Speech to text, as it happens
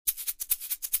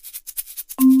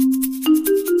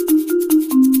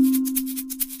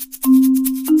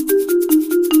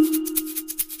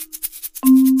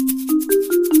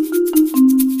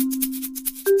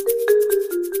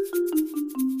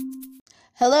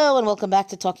Hello and welcome back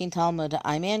to Talking Talmud.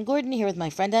 I'm Ann Gordon here with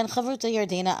my friend and Chavruta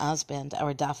Yardena Osband.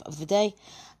 Our daf of the day,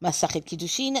 Masachet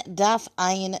Kiddushin, daf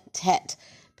Ayin Tet,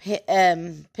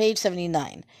 page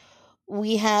 79.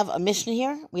 We have a Mishnah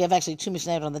here. We have actually two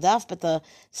Mishnahs on the daf, but the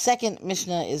second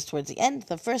Mishnah is towards the end.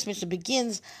 The first Mishnah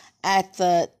begins at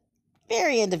the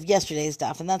very end of yesterday's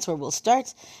daf, and that's where we'll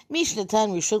start. Mishnah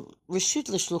tan reshut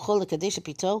l'shlucho l'kadesh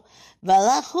pito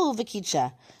v'alahu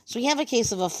v'kidsha. So we have a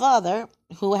case of a father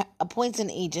who appoints an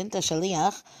agent, a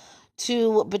shaliach,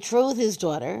 to betroth his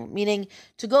daughter, meaning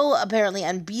to go apparently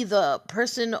and be the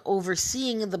person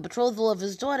overseeing the betrothal of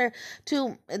his daughter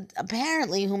to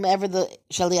apparently whomever the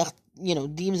shaliach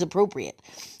deems appropriate.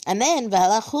 And then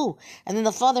v'alahu, and then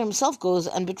the father himself goes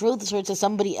and betroths her to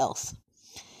somebody else.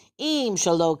 Im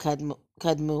shalo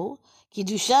kadmu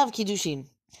kiddushav kiddushin.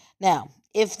 Now,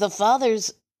 if the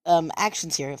father's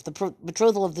actions here, if the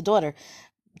betrothal of the daughter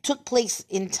took place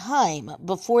in time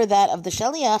before that of the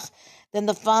shaliach, then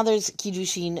the father's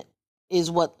kiddushin is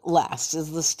what lasts,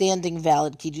 is the standing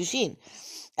valid kiddushin.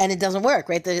 And it doesn't work,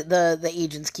 right? The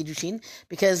agent's kiddushin,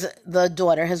 because the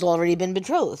daughter has already been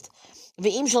betrothed.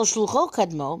 Ve'im shel shlucho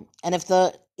kadmo, and if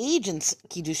the agent's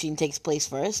kiddushin takes place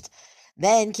first,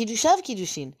 then kiddushav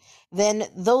kiddushin. Then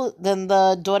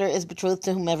the daughter is betrothed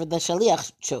to whomever the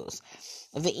shaliach chose.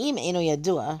 Ve'im eno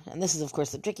yadua, and this is of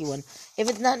course the tricky one. If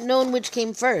it's not known which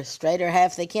came first, right, or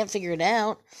if they can't figure it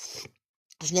out,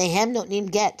 shnehem notnim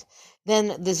get.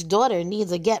 Then this daughter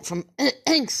needs a get from.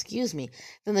 Excuse me.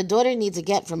 Then the daughter needs a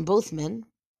get from both men,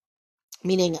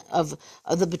 meaning of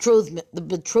the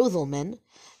betrothal men.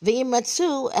 Ve'im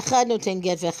matzu echad noten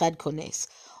get ve'echad kones.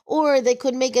 Or they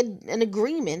could make an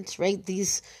agreement, right?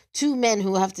 These two men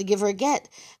who have to give her a get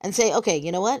and say, okay,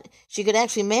 you know what? She could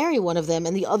actually marry one of them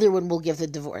and the other one will give the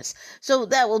divorce. So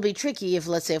that will be tricky if,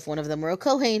 let's say, if one of them were a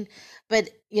Kohen.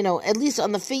 But, at least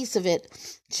on the face of it,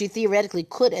 she theoretically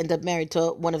could end up married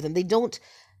to one of them. They don't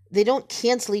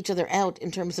cancel each other out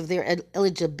in terms of their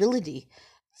eligibility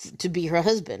to be her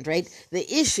husband, right? The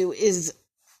issue is,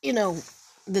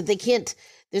 that they can't,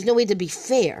 there's no way to be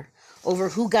fair over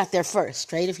who got there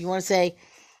first, right? If you want to say,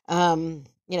 the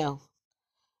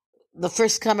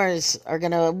first comers are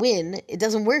going to win, it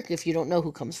doesn't work if you don't know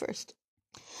who comes first.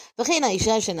 And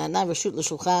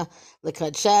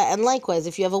likewise,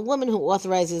 if you have a woman who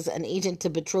authorizes an agent to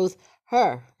betroth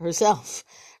herself,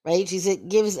 right? She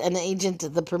gives an agent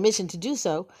the permission to do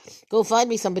so. Go find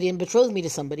me somebody and betroth me to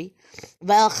somebody. And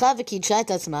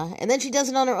then she does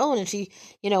it on her own, and she,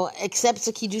 accepts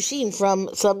a kiddushin from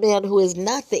some man who is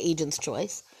not the agent's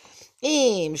choice.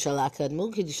 If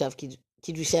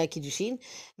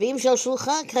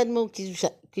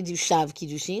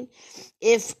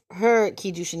her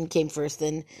kiddushin came first,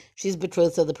 then she's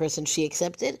betrothed to the person she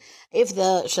accepted. If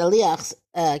the shaliach's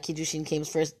kiddushin came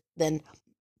first, then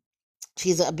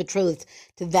she's betrothed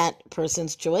to that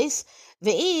person's choice.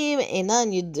 And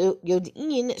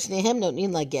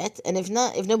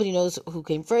if nobody knows who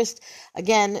came first,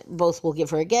 again, both will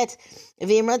give her a get.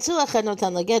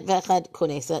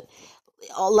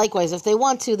 Likewise, if they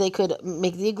want to, they could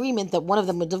make the agreement that one of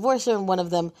them would divorce her and one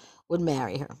of them would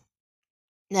marry her.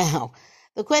 Now,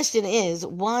 the question is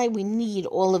why we need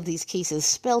all of these cases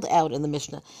spelled out in the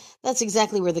Mishnah. That's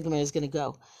exactly where the Gemara is going to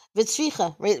go.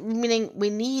 Vitzricha, right? Meaning we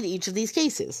need each of these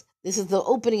cases. This is the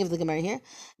opening of the Gemara here.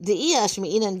 De'iyash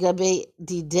me'inan gabe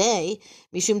didei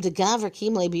mishum degaver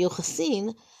kim le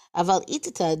b'yochasin aval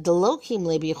itata delo kim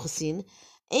le b'yochasin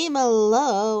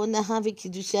emalo nahavi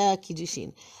kiddusha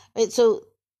kiddushin. Right? So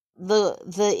the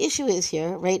issue is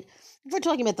here, right? If we're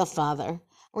talking about the father,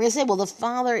 we're going to say, well, the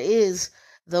father is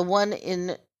the one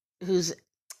who's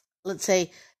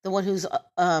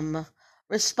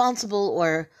responsible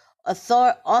or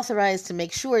authorized to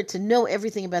make sure to know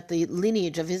everything about the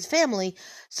lineage of his family.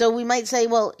 So we might say,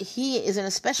 well, he is in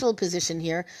a special position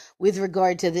here with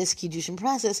regard to this Kiddushin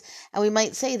process, and we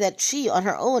might say that she, on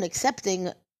her own,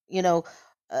 accepting,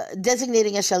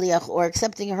 designating a shaliach or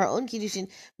accepting her own Kiddushin,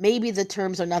 maybe the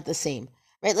terms are not the same,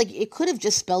 right? Like, it could have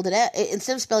just spelled it out.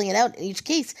 Instead of spelling it out in each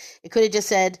case, it could have just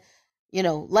said,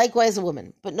 likewise a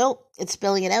woman. But no, it's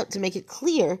spelling it out to make it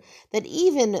clear that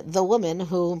even the woman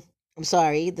who, I'm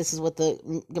sorry, this is what the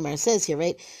Gemara says here,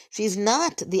 right? She's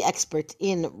not the expert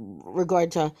in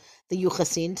regard to the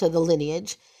yuchasin, to the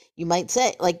lineage. You might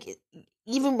say, like,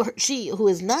 even she who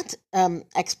is not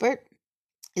expert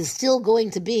is still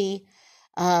going to be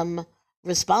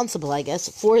responsible, I guess,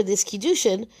 for this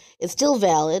kiddushin. It's still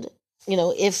valid,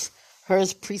 if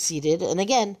hers preceded. And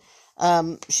again,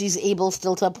 she's able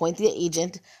still to appoint the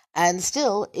agent, and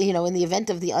still, in the event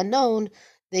of the unknown,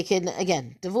 they can,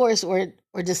 again, divorce or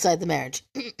decide the marriage.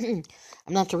 I'm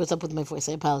not sure what's up with my voice.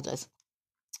 I apologize.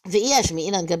 And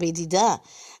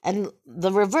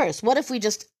the reverse. What if we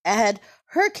just add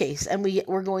her case and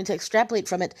we're going to extrapolate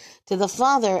from it to the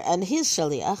father and his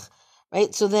shaliach,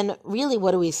 right? So then really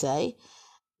what do we say?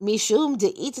 Mishum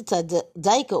de'itata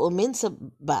daika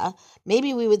uminsa ba.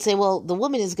 Maybe we would say, well, the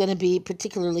woman is going to be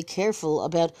particularly careful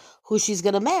about who she's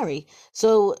going to marry.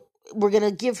 So we're going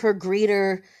to give her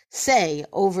greater say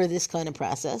over this kind of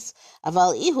process.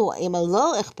 Aval ihu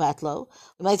imalo echpatlo.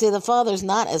 We might say the father's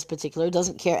not as particular,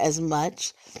 doesn't care as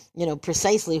much,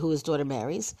 precisely who his daughter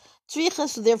marries. So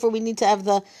therefore we need to have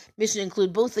the Mishnah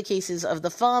include both the cases of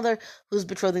the father who's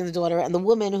betrothing the daughter and the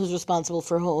woman who's responsible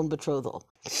for her own betrothal.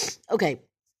 Okay.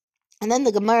 And then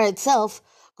the Gemara itself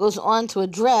goes on to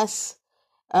address,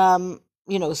 some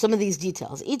of these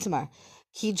details. Itmar,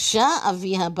 Kidsha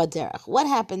aviha baderach. What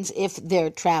happens if they're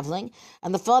traveling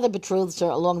and the father betroths her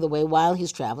along the way while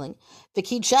he's traveling? The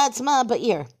Kidsha atzma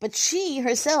ba'ir. But she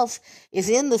herself is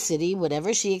in the city,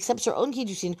 whatever. She accepts her own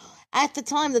Kiddushin at the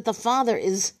time that the father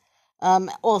is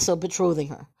also betrothing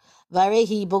her.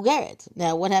 Varehi bogeret.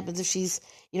 Now, what happens if she's,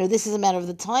 this is a matter of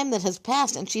the time that has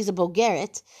passed and she's a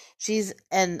bogeret. She's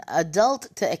an adult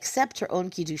to accept her own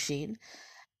Kiddushin.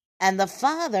 And the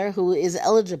father, who is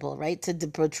eligible, right, to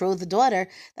betroth the daughter,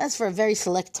 that's for a very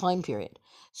select time period.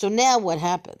 So now what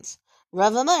happens?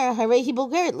 Rav Amar, Harehi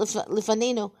bogeret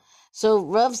lifanenu. So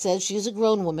Rav says she's a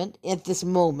grown woman at this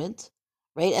moment,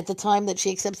 right, at the time that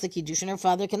she accepts the Kiddushin. Her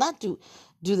father cannot do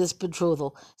this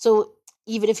betrothal. So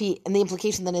even if and the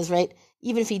implication then is, right,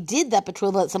 even if he did that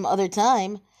betrothal at some other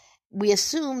time, we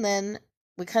assume then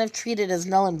we kind of treat it as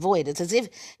null and void. It's as if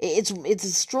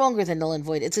it's stronger than null and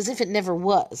void. It's as if it never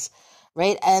was,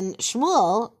 right? And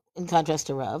Shmuel, in contrast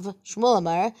to Rav, Shmuel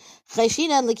Amar,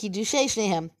 Chayshina l'kiddushay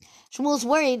shnehem. Shmuel's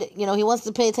worried, he wants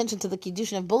to pay attention to the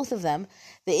kiddushin of both of them.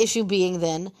 The issue being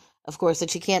then, of course,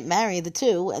 that she can't marry the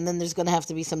two, and then there's going to have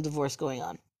to be some divorce going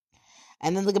on.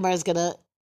 And then the Gemara is going to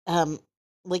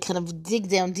kind of dig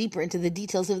down deeper into the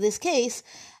details of this case.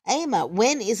 Aima,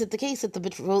 when is it the case that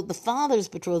the father's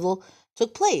betrothal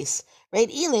took place? Right?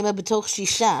 Ilema betoch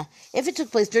shisha. If it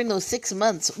took place during those 6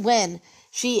 months when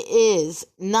she is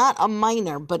not a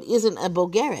minor but isn't a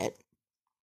bogeret,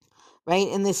 right?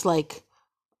 In this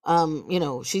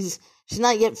she's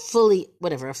not yet fully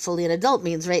an adult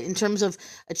means, right? In terms of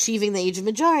achieving the age of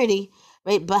majority,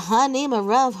 right? Bahanema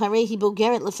rav harehi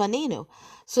bogeret lefanenu.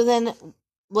 So then,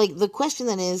 the question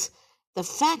then is the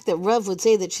fact that Rav would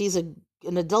say that she's an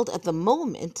adult at the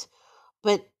moment,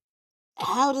 but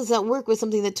how does that work with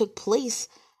something that took place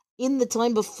in the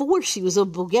time before she was a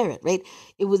bogeret, right?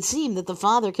 It would seem that the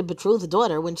father could betroth the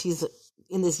daughter when she's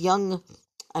in this young,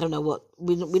 I don't know what,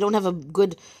 we don't have a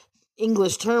good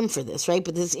English term for this, right?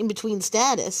 But this in-between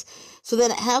status. So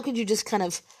then how could you just kind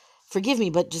of, forgive me,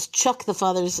 but just chuck the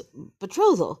father's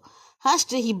betrothal?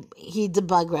 Hashta he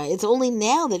debagra. It's only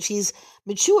now that she's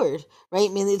matured,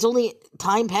 right? I mean, it's only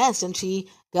time passed and she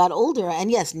got older. And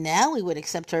yes, now we would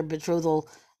accept her betrothal,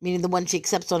 meaning the one she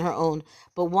accepts on her own.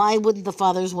 But why wouldn't the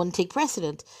father's one take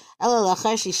precedent? So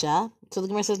the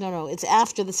Gemara says, no, it's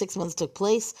after the 6 months took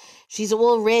place. She's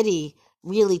already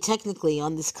really technically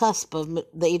on this cusp of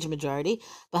the age of majority.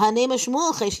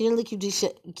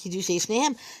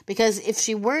 Because if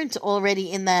she weren't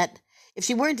already in that, if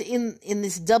she weren't in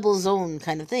this double zone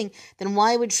kind of thing, then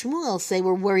why would Shmuel say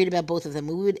we're worried about both of them?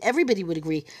 Everybody would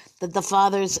agree that the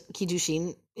father's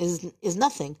Kiddushin is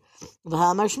nothing.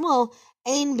 V'ha'amar Shmuel,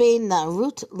 ein bein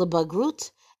na'arut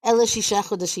lebagrut ela shisha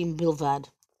chodashim bilvad.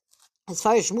 As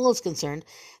far as Shmuel is concerned,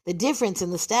 the difference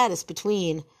in the status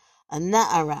between a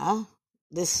na'ara,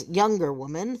 this younger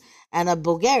woman, and a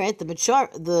bogeret,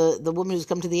 the woman who's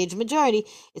come to the age of majority,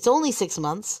 it's only 6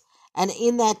 months. And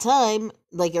in that time,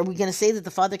 are we going to say that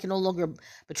the father can no longer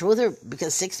betroth her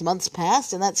because 6 months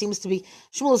passed? And that seems to be,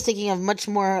 Shmuel is taking a much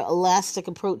more elastic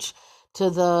approach to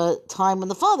the time when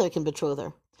the father can betroth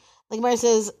her. Like Gemara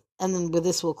says, and then with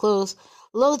this we'll close,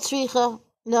 Lo tzricha,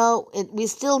 no, we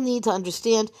still need to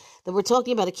understand that we're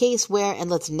talking about a case where, and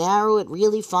let's narrow it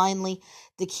really finely,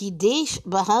 the Kiddush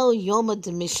Bahal Yoma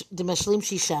Demeshlim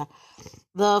Shisha.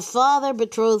 The father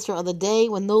betroths her on the day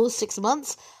when those 6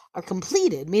 months are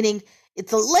completed, meaning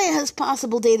it's the last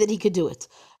possible day that he could do it.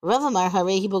 Rav Amar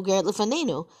Harehi Bogeret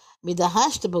Lefanenu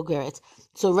Midahashta Bogeret.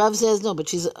 So Rav says no, but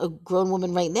she's a grown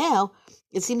woman right now.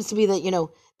 It seems to be that,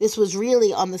 this was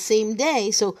really on the same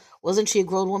day. So wasn't she a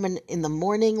grown woman in the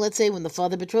morning, let's say, when the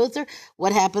father betrothed her?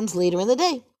 What happens later in the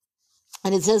day?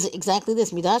 And it says exactly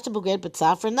this: Midashta Bogeret, but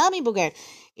Safra Nami Bogeret.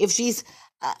 If she's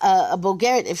a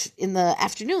bogeret, if in the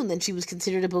afternoon, then she was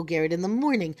considered a bogeret in the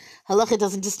morning. Halacha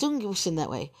doesn't distinguish in that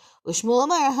way. Ushmuel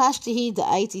Amar Hashtihi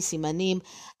Da'aiti Simanim.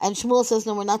 And Shmuel says,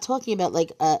 no, we're not talking about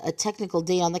like a technical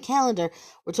day on the calendar.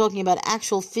 We're talking about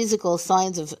actual physical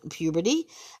signs of puberty.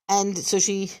 And so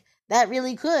that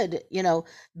really could,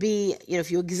 be,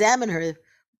 if you examine her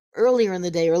earlier in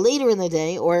the day or later in the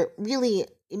day, or really,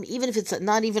 even if it's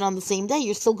not even on the same day,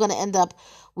 you're still going to end up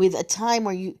with a time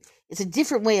where it's a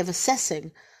different way of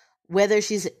assessing whether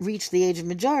she's reached the age of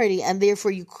majority, and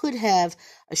therefore you could have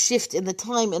a shift in the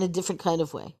time in a different kind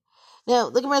of way. Now,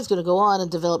 the Gemara is going to go on and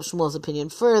develop Shmuel's opinion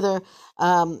further,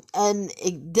 and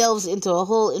it delves into a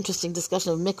whole interesting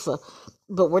discussion of mikveh,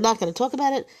 but we're not going to talk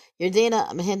about it. Yardena,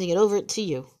 I'm handing it over to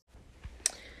you.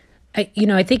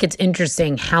 I think it's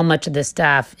interesting how much of this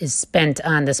stuff is spent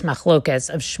on this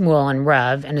machlokas of Shmuel and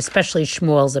Rav, and especially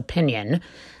Shmuel's opinion.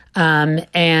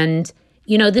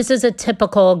 This is a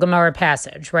typical Gemara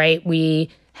passage, right?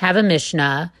 We have a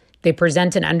Mishnah. They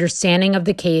present an understanding of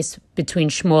the case between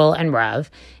Shmuel and Rav,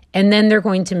 and then they're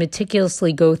going to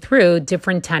meticulously go through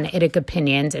different Tanaitic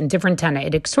opinions and different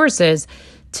Tanaitic sources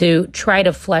to try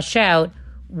to flesh out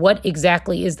what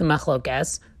exactly is the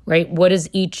machlokas, right? What does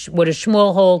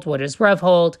Shmuel hold? What does Rav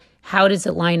hold? How does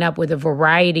it line up with a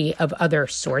variety of other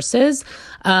sources?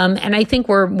 And I think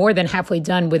we're more than halfway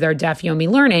done with our Daf Yomi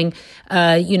learning.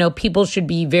 People should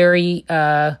be very,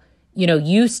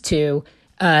 used to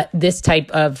this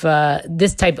type of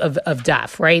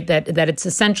daf, right? That it's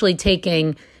essentially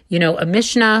taking, a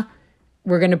Mishnah.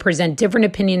 We're going to present different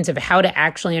opinions of how to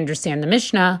actually understand the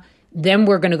Mishnah. Then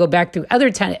we're going to go back through other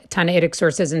Tanaitic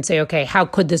sources and say, okay, how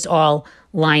could this all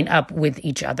line up with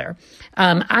each other?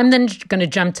 I'm then going to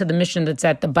jump to the Mishnah that's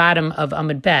at the bottom of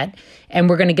Amud Bet, and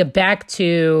we're going to get back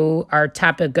to our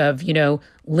topic of,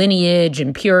 lineage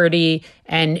and purity,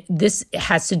 and this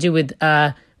has to do with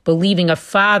believing a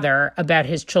father about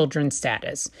his children's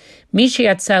status.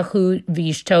 Mishiatzahu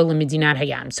v'ishto lemedinat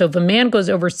hayam. So if a man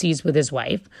goes overseas with his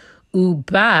wife,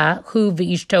 uba hu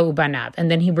v'ishto ubanav,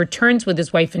 and then he returns with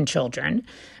his wife and children.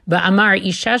 Ba'amar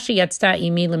isha sheyatzta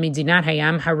imi lemedinat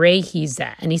hayam harei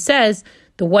hiza, and he says,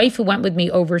 the wife who went with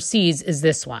me overseas is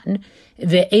this one,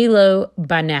 ve'elo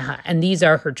baneha, and these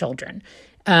are her children.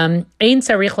 Ein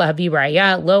sarich lahavi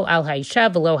raya lo al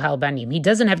haisha v'lo hal banim. He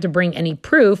doesn't have to bring any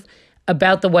proof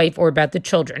about the wife or about the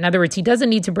children. In other words, he doesn't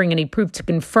need to bring any proof to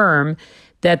confirm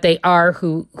that they are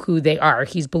who they are.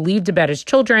 He's believed about his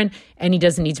children, and he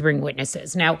doesn't need to bring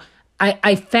witnesses. Now,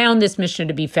 I found this Mishnah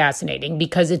to be fascinating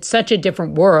because it's such a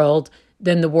different world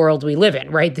than the world we live in,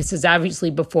 right? This is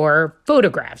obviously before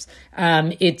photographs.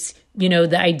 It's,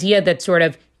 the idea that sort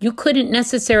of you couldn't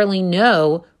necessarily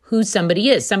know who somebody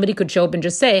is. Somebody could show up and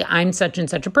just say, I'm such and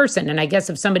such a person. And I guess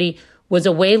if somebody was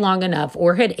away long enough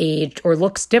or had aged or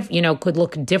looks could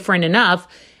look different enough,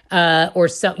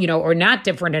 or not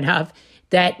different enough,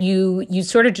 that you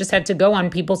sort of just had to go on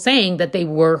people saying that they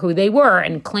were who they were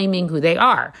and claiming who they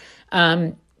are.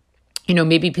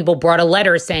 Maybe people brought a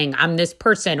letter saying, I'm this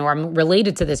person or I'm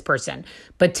related to this person.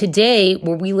 But today,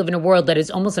 where we live in a world that is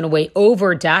almost in a way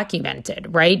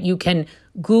over-documented, right? You can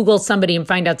Google somebody and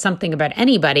find out something about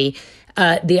anybody.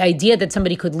 The idea that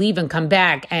somebody could leave and come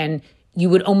back and you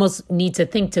would almost need to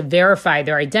think to verify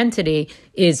their identity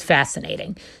is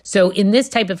fascinating. So in this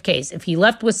type of case, if he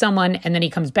left with someone and then he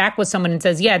comes back with someone and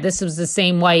says, yeah, this was the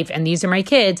same wife and these are my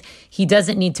kids, he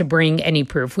doesn't need to bring any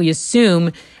proof. We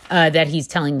assume that he's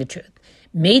telling the truth.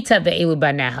 Meita ve'elu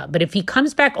baneha. But if he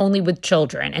comes back only with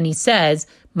children and he says,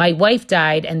 my wife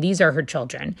died and these are her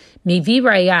children, mevi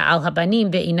raya al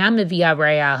habanim ve'ina mevia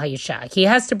raya al hayisha. He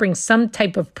has to bring some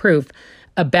type of proof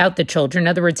about the children. In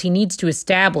other words, he needs to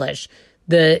establish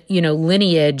the,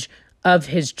 lineage of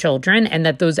his children and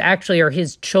that those actually are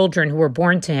his children who were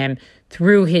born to him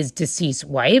through his deceased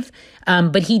wife.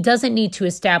 But he doesn't need to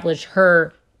establish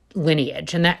her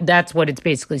lineage. And that's what it's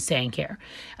basically saying here.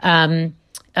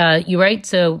 You're right.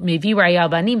 So, right?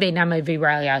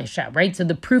 So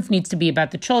the proof needs to be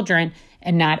about the children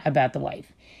and not about the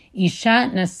wife.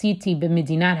 Isha nasiti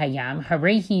b'medinat hayam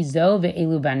harehi zo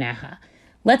ve'elu baneha.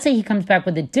 Let's say he comes back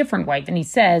with a different wife and he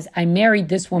says, I married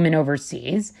this woman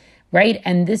overseas, right?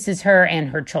 And this is her and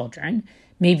her children.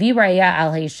 Mevi raya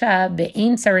al haisha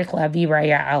ve'ein sarich lavi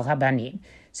raya al habanim.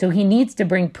 So he needs to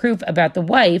bring proof about the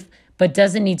wife, but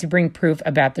doesn't need to bring proof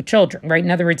about the children, right?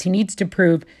 In other words, he needs to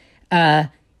prove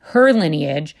her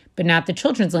lineage, but not the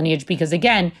children's lineage, because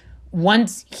again,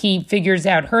 once he figures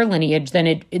out her lineage,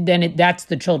 then that's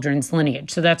the children's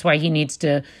lineage. So that's why he needs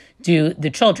to do the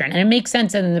children. And it makes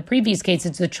sense that in the previous case,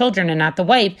 it's the children and not the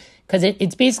wife, because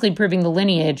it's basically proving the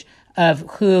lineage of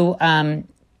who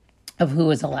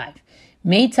is alive.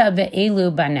 Meita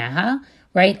ve'elu baneha,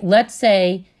 right? Let's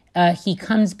say he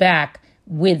comes back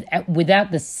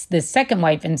without the second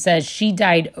wife and says she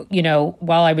died,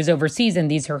 while I was overseas and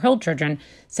these are her children,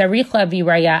 sarich lavi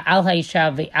raya al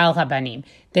haisha ve'al habanim,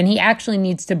 then he actually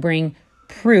needs to bring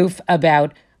proof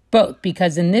about both,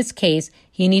 because in this case,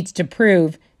 he needs to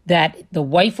prove that the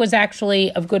wife was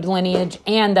actually of good lineage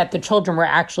and that the children were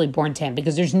actually born to him,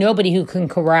 because there's nobody who can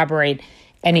corroborate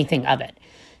anything of it.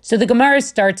 So the Gemara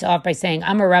starts off by saying,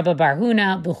 Amar Rabba Bar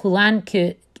Huna, b'chulan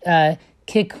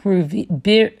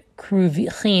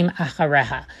kikruvichim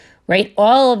achareha, right?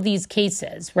 All of these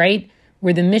cases, right,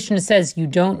 where the Mishnah says you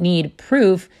don't need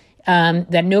proof,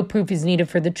 that no proof is needed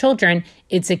for the children,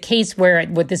 it's a case where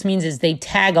what this means is they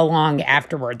tag along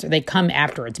afterwards, or they come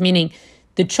afterwards, meaning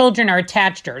the children are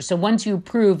attached to her. So once you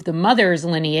prove the mother's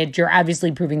lineage, you're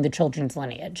obviously proving the children's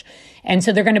lineage. And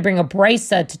so they're going to bring a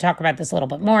brisa to talk about this a little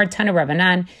bit more. Tana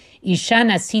Rabbanan, Isha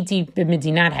nasiti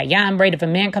b'medinat hayam, right? If a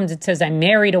man comes and says, I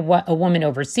married a woman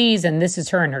overseas, and this is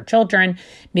her and her children,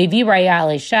 mevi raya al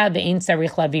isha ve'ein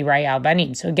sarich lavi raya al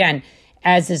banim. So again,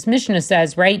 as this Mishnah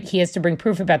says, right, he has to bring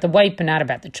proof about the wife, but not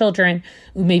about the children.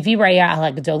 Umevi raya al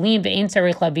hagdolim ve'ein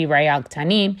sarich lavi raya al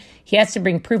ktanim. He has to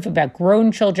bring proof about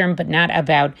grown children, but not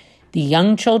about the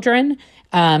young children.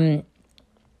 And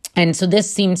so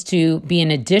this seems to be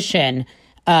an addition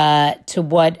to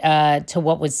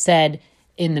what was said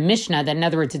in the Mishnah. That in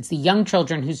other words, it's the young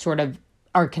children who sort of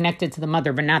are connected to the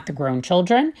mother, but not the grown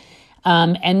children.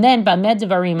 And then Bamed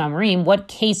Devarim Amrim, what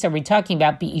case are we talking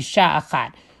about? Bi Isha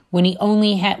Achat. When he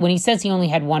says he only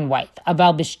had one wife.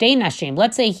 Aval b'shtei nashim.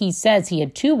 Let's say he says he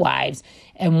had two wives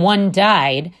and one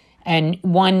died and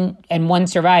one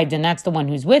survived, and that's the one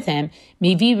who's with him.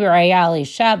 Mevi b'raya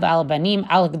isha v'al banim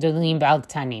al gdolim v'al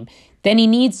ktanim. Then he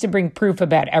needs to bring proof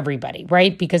about everybody,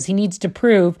 right? Because he needs to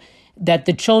prove that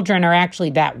the children are actually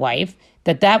that wife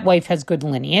has good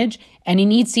lineage, and he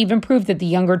needs to even prove that the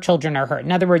younger children are her.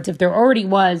 In other words, if there already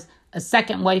was a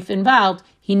second wife involved,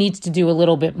 he needs to do a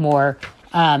little bit more.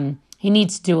 Proving.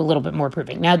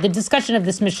 Now, the discussion of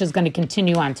this Mishnah is going to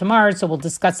continue on tomorrow, so we'll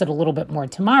discuss it a little bit more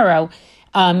tomorrow.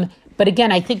 But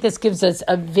again, I think this gives us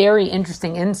a very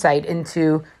interesting insight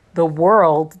into the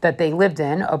world that they lived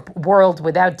in, a world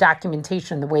without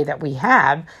documentation the way that we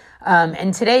have.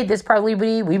 And today, this probably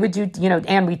we would do,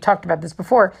 and we talked about this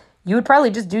before, you would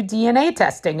probably just do DNA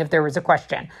testing if there was a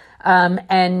question.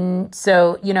 And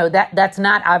so, that's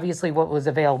not obviously what was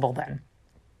available then.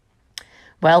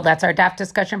 Well, that's our DAF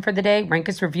discussion for the day. Rank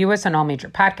us, review us on all major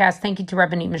podcasts. Thank you to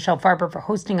Rabbanit Michelle Farber for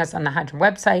hosting us on the Hadran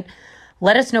website.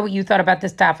 Let us know what you thought about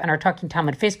this DAF on our Talking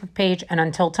Talmud Facebook page. And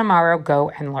until tomorrow, go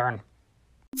and learn.